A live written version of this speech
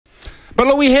But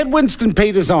look, we had Winston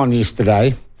Peters on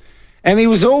yesterday, and he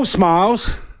was all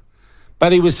smiles,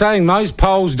 but he was saying those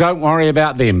polls, don't worry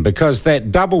about them, because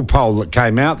that double poll that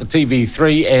came out, the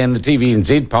TV3 and the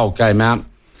TVNZ poll came out,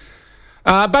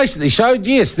 basically showed,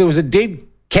 yes, there was a dead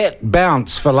cat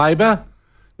bounce for Labour,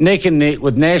 neck and neck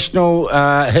with National.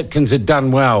 Hipkins had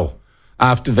done well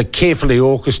after the carefully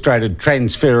orchestrated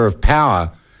transfer of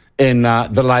power in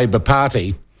the Labour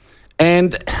Party.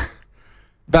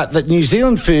 But the New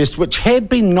Zealand First, which had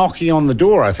been knocking on the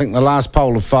door, I think the last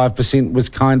poll of 5% was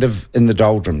kind of in the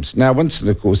doldrums. Now, Winston,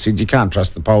 of course, said you can't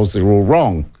trust the polls, they're all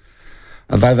wrong,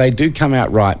 although they do come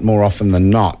out right more often than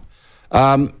not.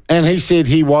 And he said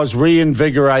he was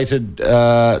reinvigorated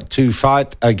to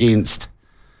fight against,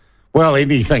 well,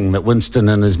 anything that Winston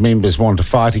and his members want to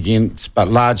fight against, but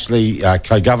largely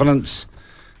co-governance,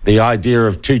 the idea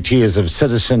of two tiers of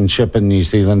citizenship in New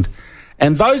Zealand.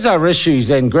 And those are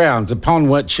issues and grounds upon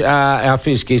which our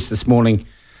first guest this morning,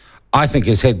 I think,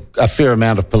 has had a fair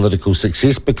amount of political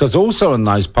success, because also in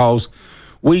those polls,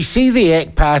 we see the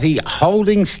ACT Party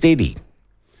holding steady.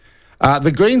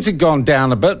 The Greens had gone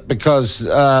down a bit because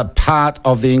part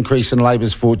of the increase in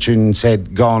Labour's fortunes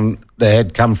had come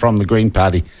from the Green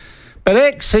Party. But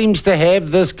ACT seems to have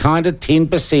this kind of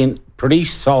 10% pretty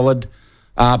solid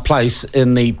place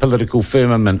in the political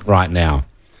firmament right now.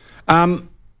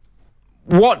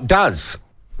 What does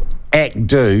ACT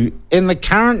do in the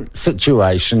current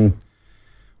situation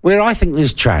where I think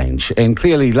there's change? And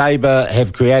clearly Labour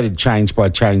have created change by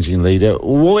changing leader.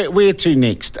 Where to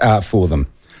next for them?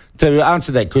 To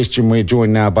answer that question, we're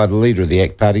joined now by the leader of the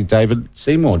ACT Party, David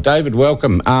Seymour. David,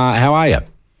 welcome. How are you?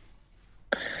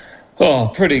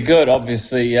 Oh, pretty good.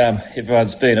 Obviously,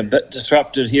 everyone's been a bit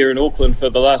disrupted here in Auckland for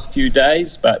the last few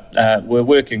days, but we're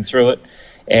working through it.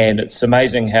 And it's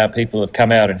amazing how people have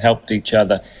come out and helped each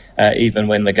other, even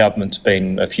when the government's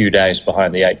been a few days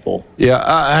behind the eight ball. Yeah.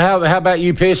 How about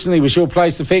you personally? Was your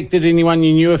place affected? Anyone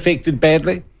you knew affected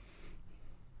badly?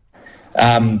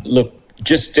 Look,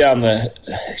 just down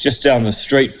the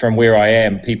street from where I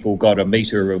am, people got a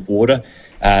metre of water.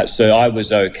 So I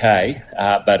was okay,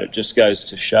 but it just goes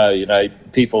to show,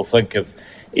 people think of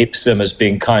Epsom as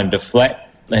being kind of flat,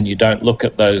 and you don't look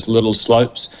at those little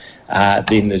slopes.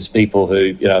 Then there's people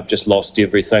who, have just lost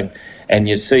everything. And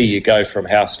you go from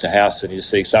house to house, and you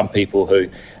see some people who,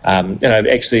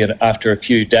 actually after a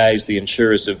few days, the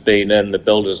insurers have been in, the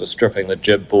builders are stripping the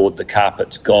jib board, the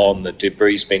carpet's gone, the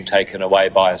debris's been taken away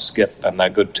by a skip, and they're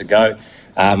good to go.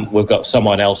 We've got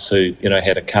someone else who,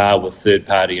 had a car with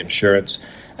third-party insurance,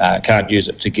 can't use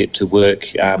it to get to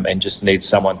work, and just needs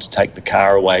someone to take the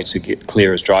car away to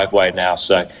clear his driveway now.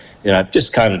 So, it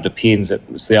just kind of depends.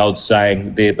 It's the old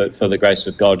saying there, but for the grace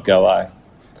of God, go I.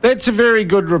 That's a very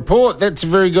good report. That's a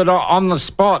very good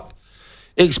on-the-spot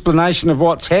explanation of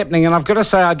what's happening. And I've got to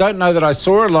say, I don't know that I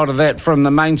saw a lot of that from the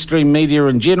mainstream media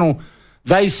in general.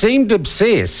 They seemed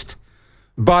obsessed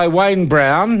by Wayne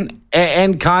Brown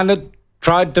and kind of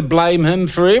tried to blame him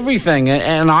for everything.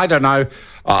 And I don't know,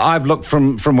 I've looked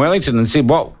from Wellington and said,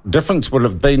 what difference would it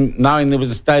have been knowing there was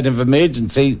a state of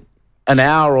emergency an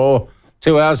hour or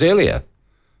 2 hours earlier?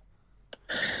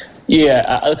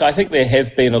 Yeah, I think there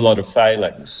have been a lot of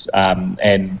failings,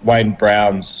 and Wayne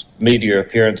Brown's media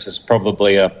appearance is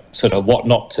probably a sort of what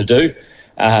not to do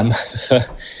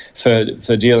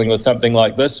for dealing with something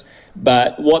like this.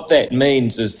 But what that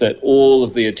means is that all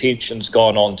of the attention's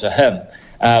gone on to him,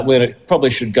 when it probably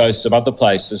should go some other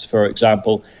places. For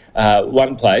example,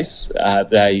 one place,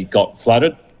 they got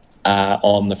flooded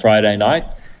on the Friday night.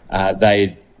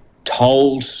 They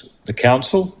told the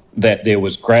council that there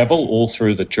was gravel all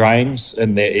through the drains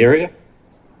in their area.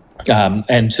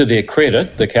 And to their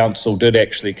credit, the council did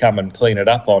actually come and clean it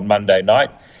up on Monday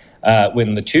night.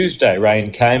 When the Tuesday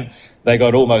rain came, they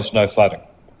got almost no flooding.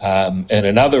 In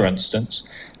another instance,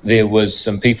 there was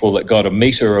some people that got a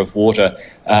metre of water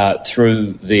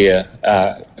through their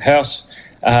house,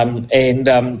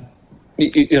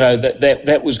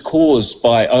 that was caused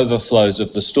by overflows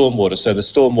of the stormwater. So the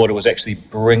stormwater was actually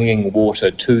bringing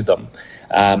water to them.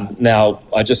 Now,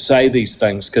 I just say these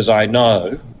things because I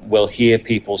know we'll hear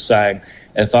people saying,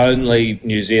 if only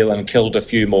New Zealand killed a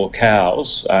few more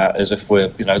cows, as if we're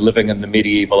living in the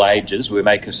medieval ages, we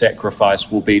make a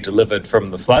sacrifice, will be delivered from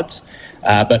the floods.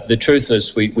 But the truth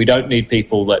is we don't need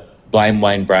people that blame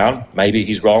Wayne Brown. Maybe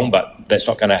he's wrong, but that's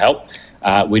not going to help.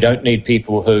 We don't need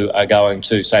people who are going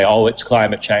to say, oh, it's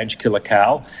climate change, kill a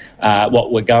cow.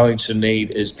 What we're going to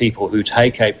need is people who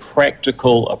take a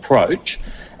practical approach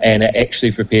and are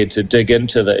actually prepared to dig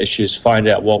into the issues, find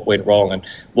out what went wrong and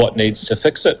what needs to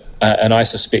fix it. And I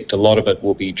suspect a lot of it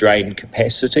will be drain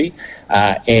capacity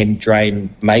and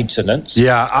drain maintenance.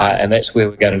 Yeah, and that's where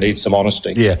we're going to need some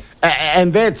honesty. Yeah,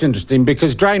 and that's interesting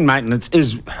because drain maintenance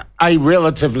is a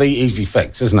relatively easy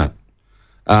fix, isn't it?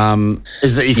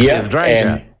 Is that you clear the drains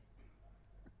out?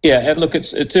 Yeah, and look,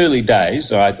 it's early days.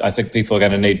 So I think people are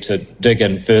going to need to dig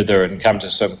in further and come to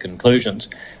some conclusions.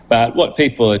 But what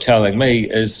people are telling me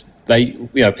is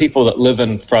people that live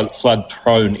in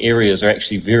flood-prone areas are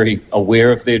actually very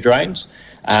aware of their drains,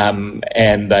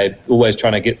 and they're always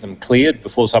trying to get them cleared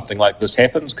before something like this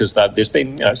happens, because there's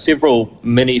been several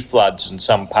mini floods in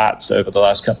some parts over the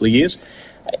last couple of years,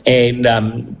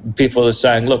 and people are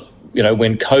saying, look,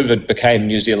 when COVID became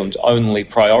New Zealand's only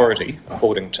priority,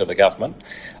 according to the government,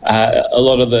 a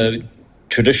lot of the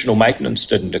traditional maintenance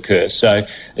didn't occur. So,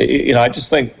 I just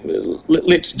think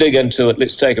let's dig into it,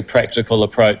 let's take a practical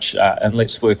approach, and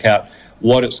let's work out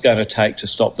what it's going to take to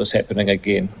stop this happening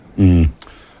again.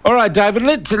 All right, David,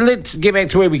 let's get back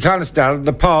to where we kind of started,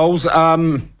 the polls. Are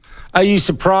you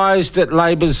surprised at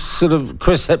Labor's sort of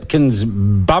Chris Hipkins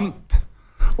bump,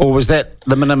 or was that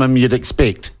the minimum you'd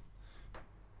expect?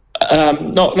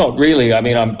 Not really. I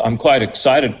mean, I'm quite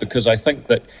excited because I think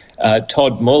that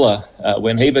Todd Muller,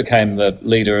 when he became the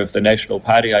leader of the National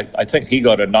Party, I think he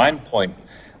got a 9-point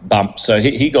bump. So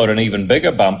he got an even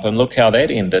bigger bump, and look how that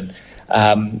ended.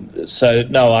 So,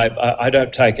 no, I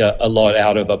don't take a lot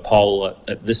out of a poll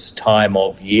at this time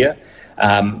of year.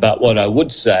 But what I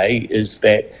would say is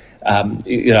that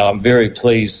I'm very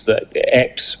pleased that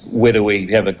ACT, whether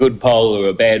we have a good poll or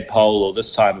a bad poll or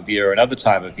this time of year or another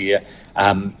time of year,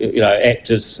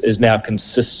 ACT is now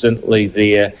consistently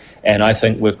there, and I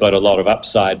think we've got a lot of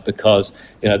upside because,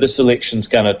 this election's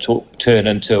going to turn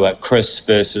into a Chris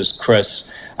versus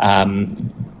Chris.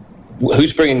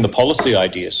 Who's bringing the policy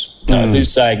ideas?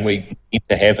 Who's saying we need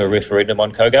to have a referendum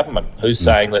on co-government? Who's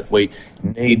saying that we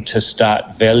need to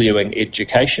start valuing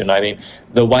education? I mean,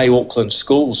 the way Auckland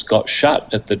schools got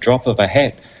shut at the drop of a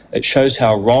hat, it shows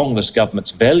how wrong this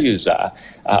government's values are.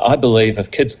 I believe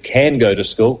if kids can go to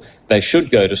school, they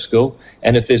should go to school.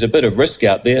 And if there's a bit of risk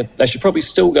out there, they should probably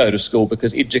still go to school,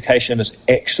 because education is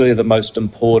actually the most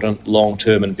important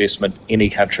long-term investment any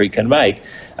country can make.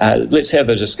 Let's have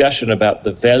a discussion about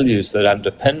the values that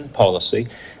underpin policy.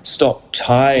 Stop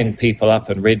tying people up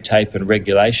in red tape and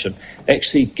regulation.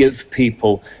 Actually give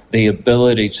people the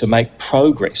ability to make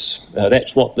progress.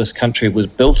 That's what this country was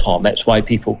built on. That's why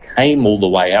people came all the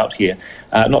way out here,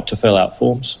 not to fill out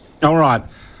forms. All right.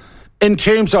 In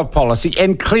terms of policy,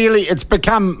 and clearly it's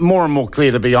become more and more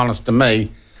clear, to be honest to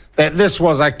me, that this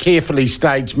was a carefully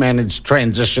stage-managed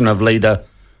transition of leader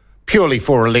purely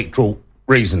for electoral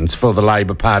reasons for the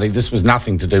Labor Party. This was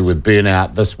nothing to do with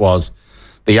burnout. This was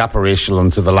the upper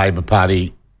echelons of the Labor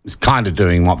Party kind of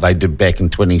doing what they did back in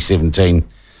 2017,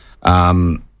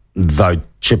 though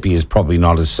Chippy is probably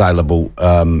not as saleable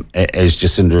as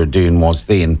Jacinda Ardern was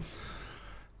then.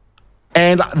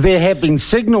 And there have been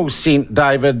signals sent,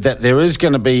 David, that there is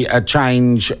going to be a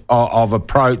change of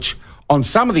approach on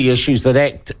some of the issues that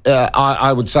ACT,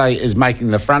 I would say, is making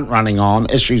the front running on,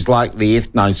 issues like the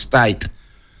ethno-state,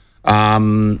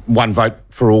 one vote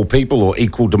for all people or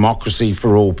equal democracy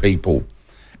for all people.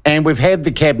 And we've had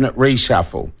the cabinet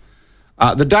reshuffle.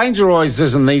 The danger always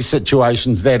is in these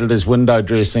situations that it is window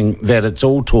dressing, that it's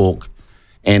all talk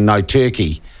and no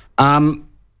turkey.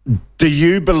 Do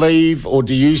you believe, or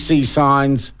do you see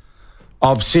signs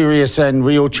of serious and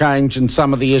real change in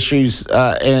some of the issues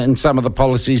and some of the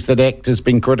policies that ACT has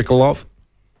been critical of?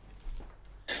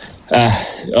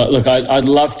 Look, I'd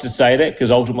love to say that, because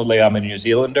ultimately I'm a New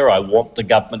Zealander. I want the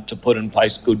government to put in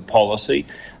place good policy.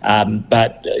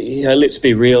 But let's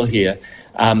be real here.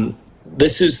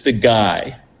 This is the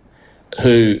guy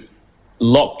who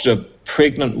locked a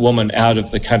pregnant woman out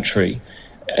of the country,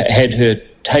 had her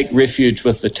take refuge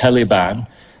with the Taliban,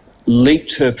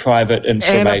 leaked her private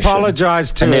information, and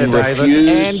apologised to her, David.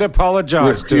 And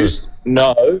apologised to her.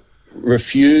 No,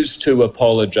 refused to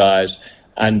apologise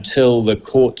until the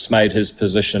courts made his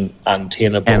position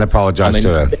untenable. And apologised to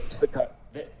her.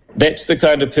 That's the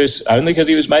kind of person, only because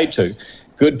he was made to.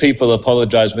 Good people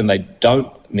apologise when they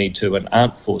don't need to and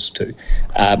aren't forced to.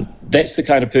 That's the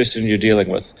kind of person you're dealing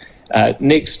with.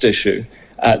 Next issue.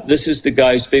 This is the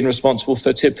guy who's been responsible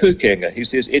for Te Pūkenga. He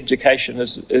says education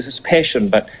is his passion,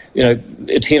 but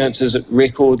attendance is at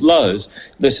record lows.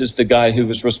 This is the guy who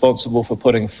was responsible for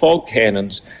putting fog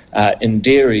cannons in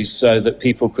dairies so that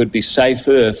people could be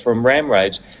safer from ram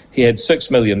raids. He had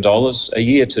 $6 million a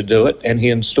year to do it, and he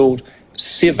installed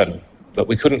 7 but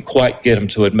we couldn't quite get him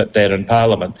to admit that in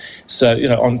Parliament. So,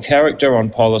 on character, on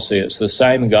policy, it's the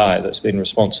same guy that's been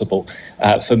responsible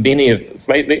for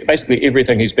basically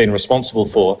everything he's been responsible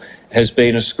for has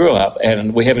been a screw-up,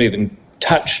 and we haven't even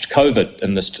touched COVID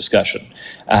in this discussion.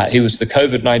 He was the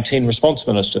COVID-19 response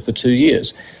minister for 2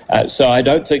 years. So I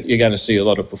don't think you're going to see a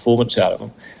lot of performance out of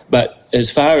him. But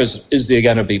as far as is there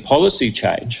going to be policy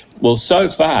change, well, so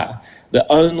far, the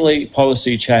only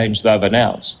policy change they've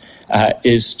announced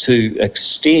is to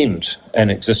extend an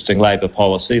existing Labor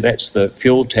policy. That's the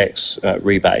fuel tax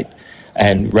rebate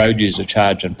and road user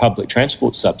charge and public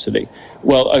transport subsidy.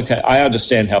 Well, OK, I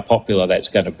understand how popular that's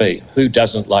going to be. Who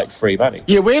doesn't like free money?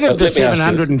 Yeah, where did the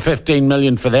 $715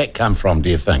 million for that come from, do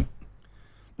you think?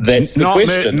 That's the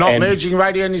question. Not merging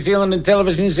Radio New Zealand and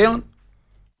Television New Zealand?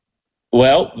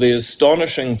 Well, the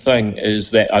astonishing thing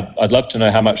is that I'd love to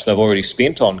know how much they've already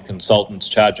spent on consultants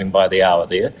charging by the hour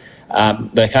there.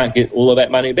 They can't get all of that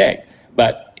money back.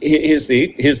 But here's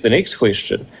the next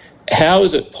question. How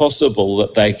is it possible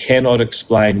that they cannot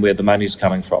explain where the money's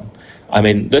coming from? I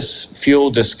mean, this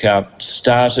fuel discount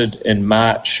started in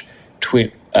March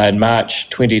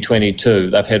 2022.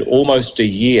 They've had almost a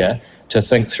year to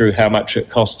think through how much it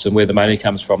costs and where the money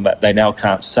comes from that they now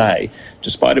can't say,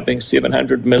 despite it being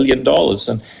 $700 million.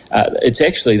 And it's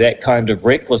actually that kind of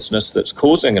recklessness that's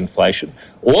causing inflation.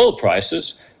 Oil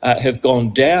prices have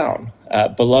gone down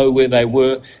below where they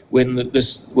were when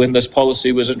this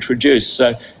policy was introduced.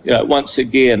 So, once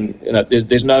again,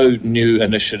 there's no new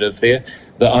initiative there.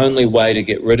 The only way to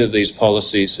get rid of these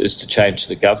policies is to change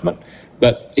the government.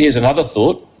 But here's another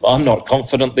thought. I'm not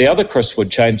confident the other Chris would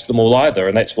change them all either,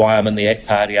 and that's why I'm in the ACT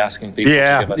Party asking people to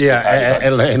give us the party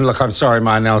vote. And look, I'm sorry,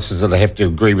 my analysis is that I have to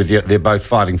agree with you. They're both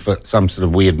fighting for some sort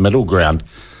of weird middle ground.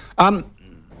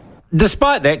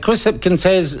 Despite that, Chris Hipkins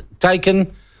has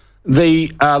taken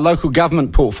the local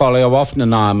government portfolio off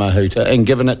Nanaia Mahuta and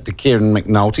given it to Kieran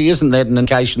McNulty. Isn't that an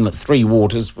indication that Three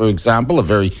Waters, for example, a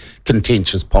very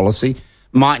contentious policy,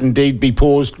 might indeed be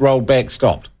paused, rolled back,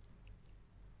 stopped?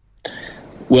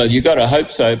 Well, you got to hope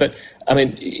so, but I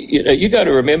mean, you got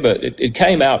to remember it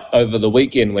came out over the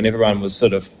weekend when everyone was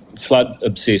sort of flood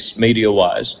obsessed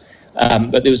media-wise.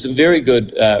 But there was some very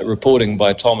good reporting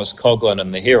by Thomas Coughlan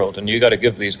in the Herald, and you got to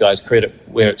give these guys credit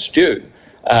where it's due,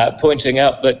 pointing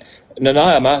out that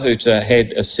Nanaia Mahuta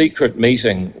had a secret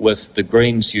meeting with the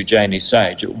Greens' Eugenie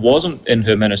Sage. It wasn't in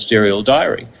her ministerial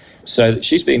diary. So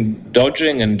she's been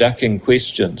dodging and ducking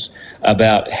questions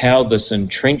about how this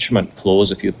entrenchment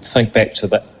clause, if you think back to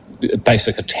the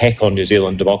basic attack on New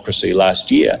Zealand democracy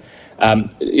last year,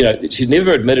 she's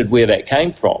never admitted where that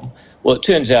came from. Well, it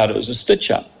turns out it was a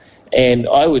stitch-up. And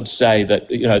I would say that,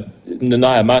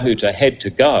 Nanaia Mahuta had to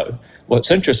go.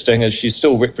 What's interesting is she's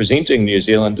still representing New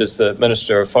Zealand as the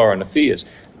Minister of Foreign Affairs.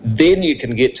 Then you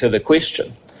can get to the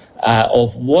question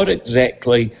of what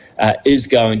exactly is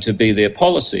going to be their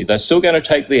policy. They're still going to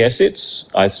take the assets,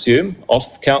 I assume,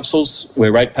 off councils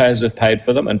where ratepayers have paid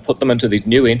for them and put them into these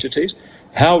new entities.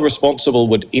 How responsible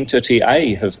would Entity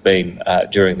A have been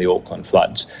during the Auckland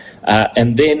floods?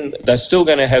 And then they're still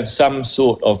going to have some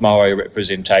sort of Maori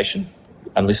representation,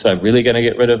 unless they're really going to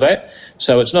get rid of that.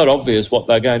 So it's not obvious what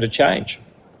they're going to change.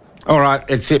 All right,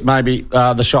 except maybe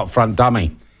the shopfront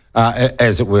dummy,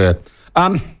 as it were.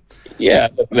 Yeah,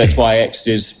 that's why ACT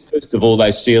says, first of all,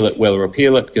 they steal it, we'll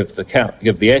repeal it, give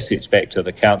the assets back to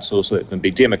the council so that it can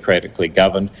be democratically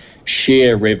governed,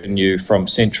 share revenue from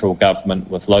central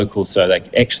government with locals so they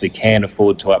actually can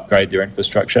afford to upgrade their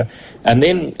infrastructure. And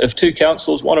then if two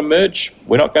councils want to merge,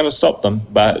 we're not going to stop them.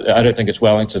 But I don't think it's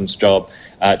Wellington's job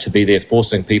to be there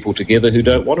forcing people together who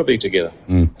don't want to be together.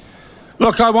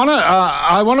 Look, I want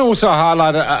to also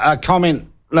highlight a comment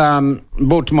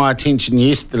brought to my attention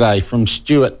yesterday from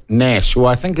Stuart Nash, who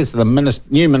I think is the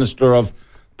new Minister of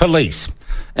Police.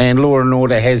 And law and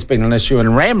order has been an issue,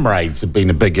 and ram raids have been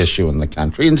a big issue in the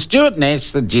country. And Stuart Nash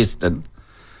suggested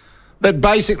that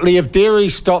basically if dairy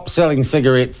stopped selling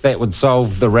cigarettes, that would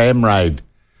solve the ram raid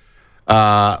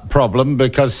problem,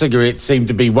 because cigarettes seem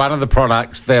to be one of the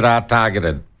products that are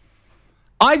targeted.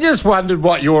 I just wondered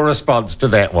what your response to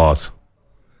that was.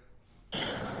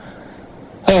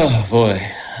 Oh, boy.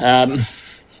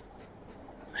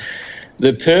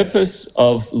 The purpose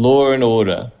of law and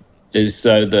order is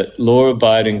so that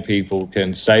law-abiding people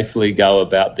can safely go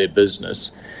about their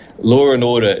business. Law and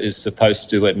order is supposed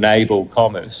to enable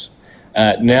commerce.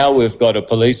 Now we've got a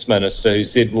police minister who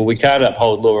said, well, we can't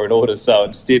uphold law and order, so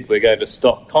instead we're going to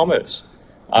stop commerce.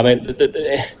 I mean,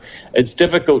 it's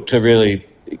difficult to really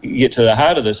get to the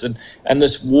heart of this. And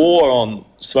this war on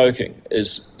smoking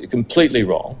is completely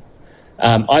wrong.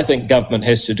 I think government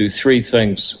has to do three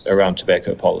things around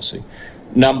tobacco policy.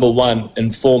 number one,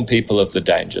 inform people of the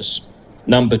dangers.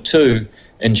 Number two,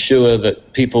 ensure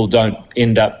that people don't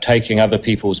end up taking other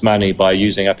people's money by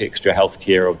using up extra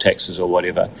healthcare or taxes or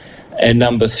whatever. And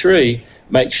number three,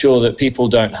 make sure that people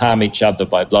don't harm each other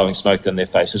by blowing smoke in their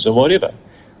faces or whatever.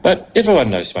 But everyone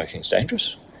knows smoking's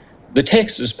dangerous. The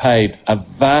taxes paid are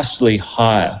vastly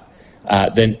higher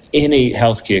than any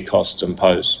healthcare costs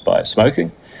imposed by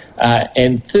smoking.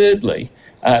 And thirdly,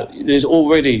 there's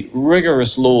already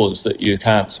rigorous laws that you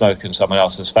can't smoke in someone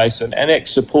else's face, and ACT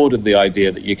supported the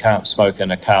idea that you can't smoke in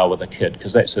a car with a kid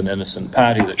because that's an innocent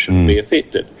party that shouldn't be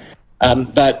affected.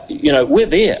 But, we're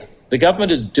there. The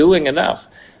government is doing enough.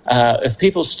 If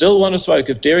people still want to smoke,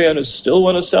 if dairy owners still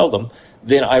want to sell them,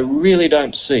 then I really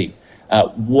don't see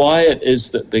why it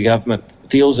is that the government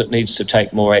feels it needs to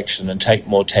take more action and take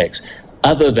more tax,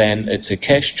 other than it's a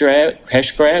cash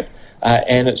grab,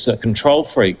 and it's a control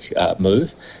freak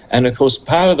move. And of course,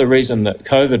 part of the reason that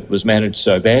COVID was managed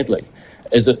so badly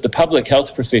is that the public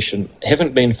health profession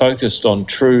haven't been focused on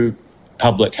true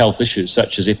public health issues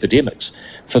such as epidemics.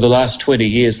 For the last 20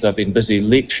 years, they've been busy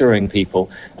lecturing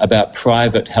people about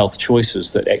private health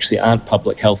choices that actually aren't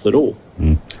public health at all.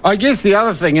 I guess the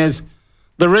other thing is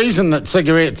the reason that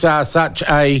cigarettes are such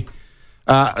a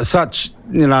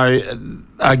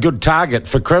good target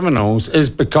for criminals is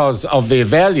because of their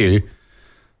value.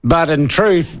 But in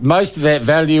truth, most of that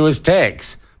value is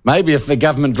tax. Maybe if the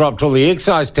government dropped all the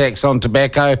excise tax on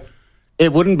tobacco,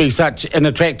 it wouldn't be such an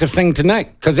attractive thing to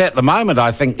nick. Because at the moment,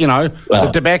 I think, the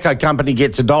tobacco company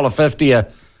gets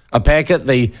 $1.50 a packet,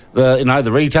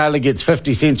 the retailer gets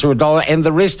 50 cents or $1, and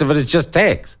the rest of it is just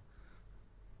tax.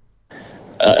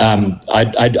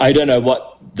 I don't know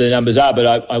what the numbers are,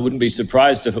 but I wouldn't be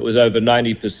surprised if it was over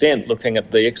 90% looking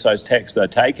at the excise tax they're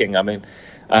taking. I mean,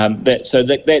 that's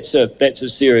a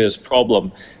serious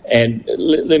problem. And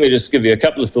let me just give you a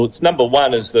couple of thoughts. Number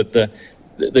one is that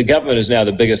the government is now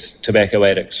the biggest tobacco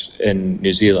addicts in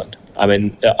New Zealand. I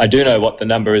mean, I do know what the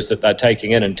number is that they're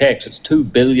taking in tax. It's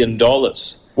 $2 billion.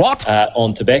 What?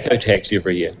 On tobacco tax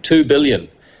every year. $2 billion.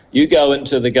 You go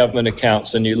into the government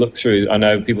accounts and you look through, I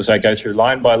know people say go through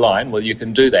line by line. Well, you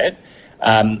can do that.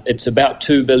 It's about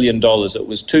 $2 billion. It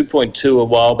was 2.2 a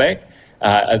while back.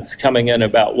 It's coming in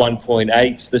about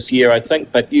 1.8 this year, I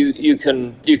think. But you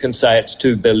can say it's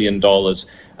 $2 billion.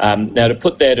 Now, to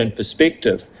put that in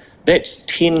perspective, that's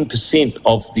 10%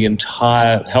 of the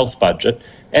entire health budget,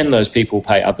 and those people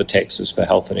pay other taxes for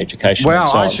health and education. Well, and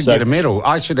so I on. should get a medal.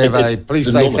 I should have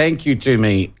please say thank you to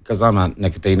me, because I'm a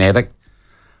nicotine addict.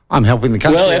 I'm helping the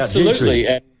country Well, out absolutely. hugely.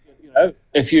 And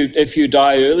if you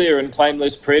die earlier and claim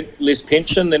less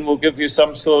pension, then we'll give you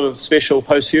some sort of special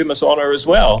posthumous honour as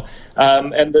well.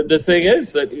 And the thing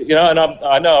is that and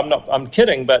I'm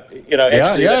kidding, but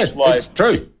actually that's why it's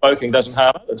true. Smoking doesn't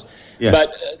harm others. Yeah.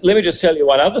 But let me just tell you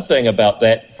one other thing about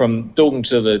that, from talking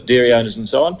to the dairy owners and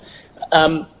so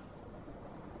on.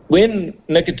 When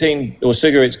nicotine or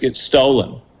cigarettes get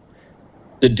stolen,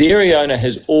 the dairy owner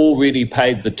has already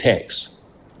paid the tax.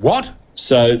 What?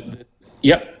 So,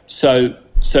 yep. So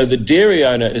the dairy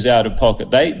owner is out of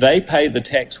pocket. They pay the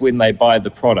tax when they buy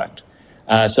the product.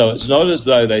 So it's not as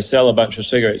though they sell a bunch of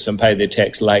cigarettes and pay their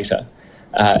tax later.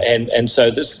 And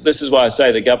so this is why I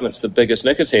say the government's the biggest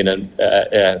nicotine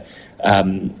addicts.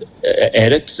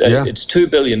 Yeah. It's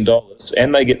 $2 billion,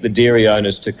 and they get the dairy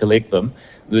owners to collect them.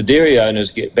 The dairy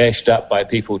owners get bashed up by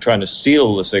people trying to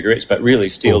steal the cigarettes, but really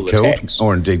steal the tax.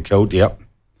 Or indeed killed, yep.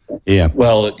 Yeah.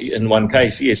 Well, in one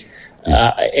case, yes.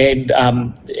 Yeah. And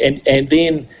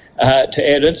then to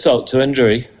add insult to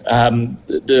injury,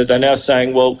 they're now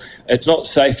saying, well, it's not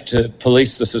safe to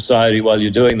police the society while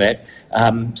you're doing that,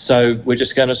 so we're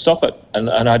just going to stop it. And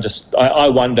I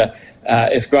wonder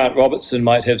if Grant Robertson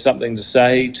might have something to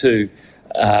say to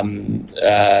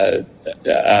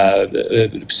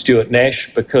Stuart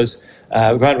Nash, because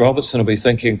Grant Robertson will be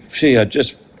thinking, gee, I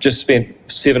just spent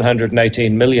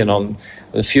 $718 million on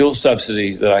the fuel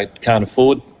subsidies that I can't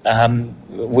afford.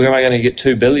 Where am I going to get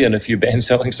 $2 billion if you ban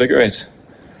selling cigarettes?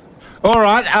 All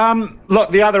right. Look,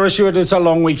 the other issue, it is a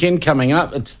long weekend coming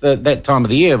up. It's that time of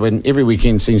the year when every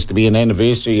weekend seems to be an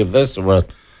anniversary of this or a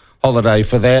holiday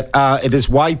for that. It is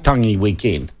Waitangi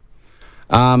weekend.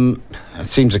 It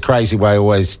seems a crazy way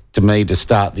always to me to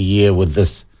start the year with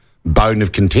this bone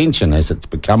of contention as it's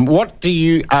become. What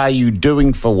are you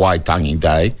doing for Waitangi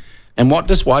Day, and what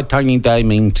does Waitangi Day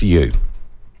mean to you?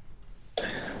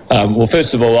 Well,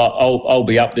 first of all, I'll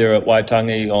be up there at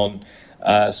Waitangi on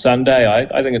Sunday.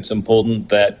 I think it's important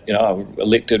that, I'm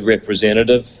elected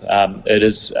representative. It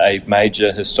is a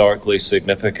major historically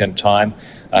significant time.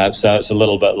 So it's a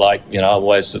little bit like, I'm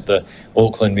always at the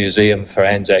Auckland Museum for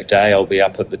Anzac Day. I'll be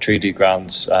up at the Treaty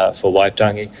Grounds for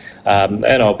Waitangi, and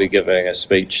I'll be giving a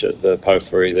speech at the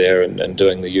Pōwhiri there and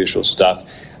doing the usual stuff.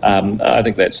 I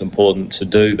think that's important to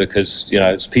do because,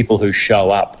 it's people who show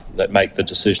up that make the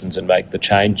decisions and make the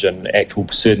change, and ACT will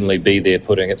certainly be there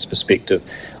putting its perspective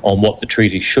on what the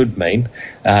treaty should mean.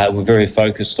 We're very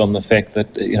focused on the fact that,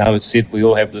 it's said we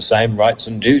all have the same rights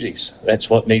and duties. That's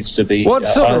what needs to be What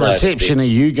sort of reception are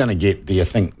you going to get, do you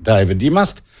think, David? You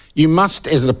must,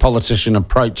 as a politician,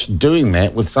 approach doing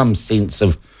that with some sense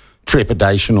of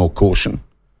trepidation or caution.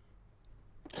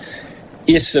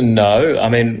 Yes and no. I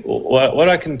mean, what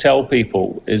I can tell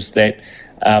people is that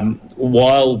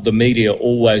while the media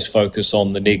always focus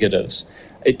on the negatives,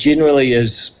 it generally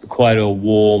is quite a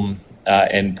warm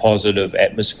and positive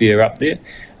atmosphere up there.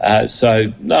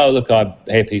 So, no, look, I'm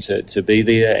happy to be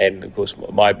there. And, of course,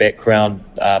 my background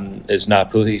is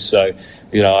Ngāpuhi, so,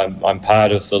 I'm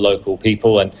part of the local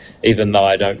people. And even though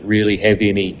I don't really have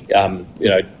any,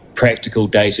 practical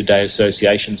day-to-day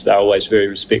associations, they're always very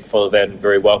respectful of that and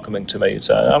very welcoming to me.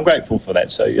 So I'm grateful for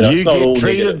that. So, it's not all You get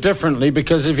treated negative. differently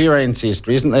because of your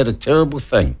ancestry. Isn't that a terrible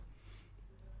thing?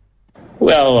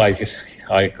 Well,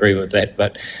 I agree with that,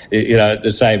 but at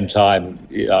the same time,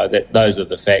 those are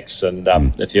the facts. And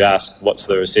if you ask what's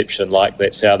the reception like,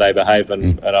 that's how they behave,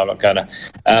 and I'm not going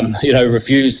to,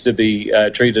 refuse to be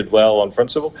treated well on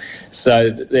principle. So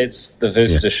that's the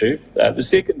first issue. The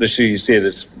second issue you said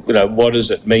is, what does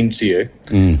it mean to you?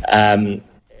 And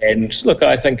look,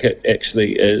 I think it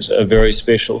actually is a very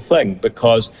special thing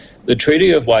because the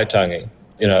Treaty of Waitangi,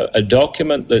 a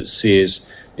document that says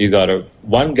you've got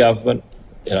one government.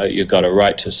 You've got a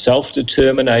right to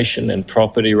self-determination and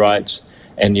property rights,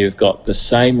 and you've got the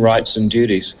same rights and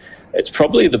duties. It's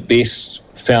probably the best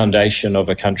foundation of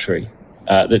a country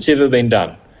that's ever been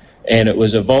done. And it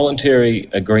was a voluntary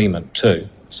agreement too.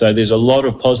 So there's a lot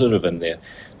of positive in there.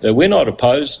 We're not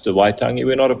opposed to Waitangi.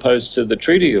 We're not opposed to the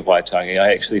Treaty of Waitangi.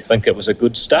 I actually think it was a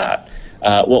good start.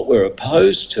 What we're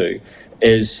opposed to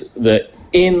is the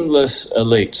endless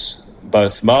elites,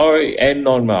 both Maori and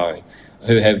non-Maori,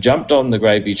 who have jumped on the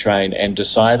gravy train and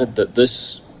decided that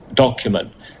this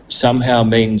document somehow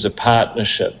means a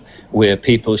partnership where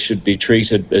people should be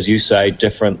treated, as you say,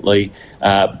 differently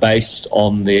based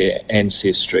on their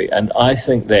ancestry. And I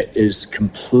think that is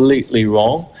completely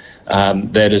wrong.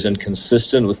 That is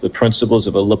inconsistent with the principles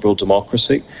of a liberal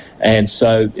democracy. And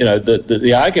so,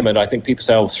 the argument, I think people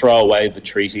say, oh, throw away the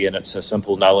treaty and it's a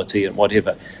simple nullity and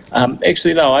whatever.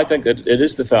 Actually, no, I think it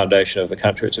is the foundation of the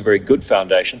country. It's a very good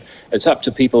foundation. It's up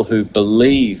to people who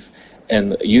believe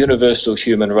in universal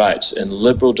human rights and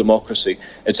liberal democracy.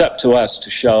 It's up to us to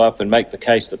show up and make the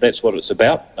case that that's what it's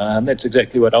about. And that's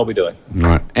exactly what I'll be doing.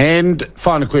 Right. And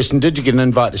final question, did you get an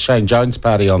invite to Shane Jones'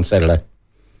 party on Saturday?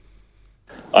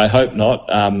 I hope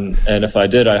not, and if I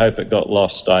did, I hope it got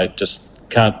lost. I just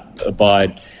can't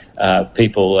abide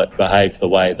people that behave the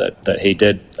way that he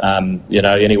did.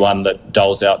 Anyone that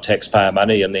doles out taxpayer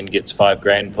money and then gets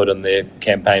 $5,000 put in their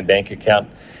campaign bank account,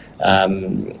 I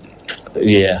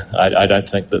don't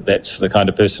think that's the kind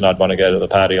of person I'd want to go to the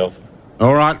party of.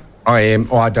 All right, I am.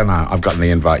 Oh, I don't know. I've gotten the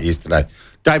invite yesterday.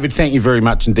 David, thank you very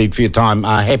much indeed for your time.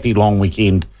 Happy long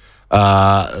weekend.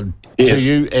 To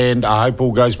you, and I hope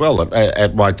all goes well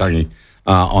at Waitangi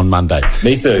on Monday.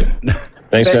 Me too.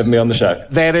 Thanks for having me on the show.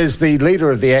 That is the leader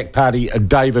of the ACT Party,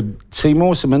 David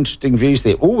Seymour. Some interesting views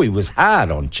there. Oh, he was hard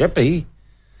on Chippy.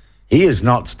 He is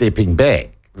not stepping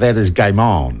back. That is game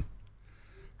on.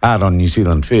 Hard on New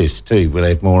Zealand First too. We'll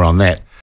have more on that.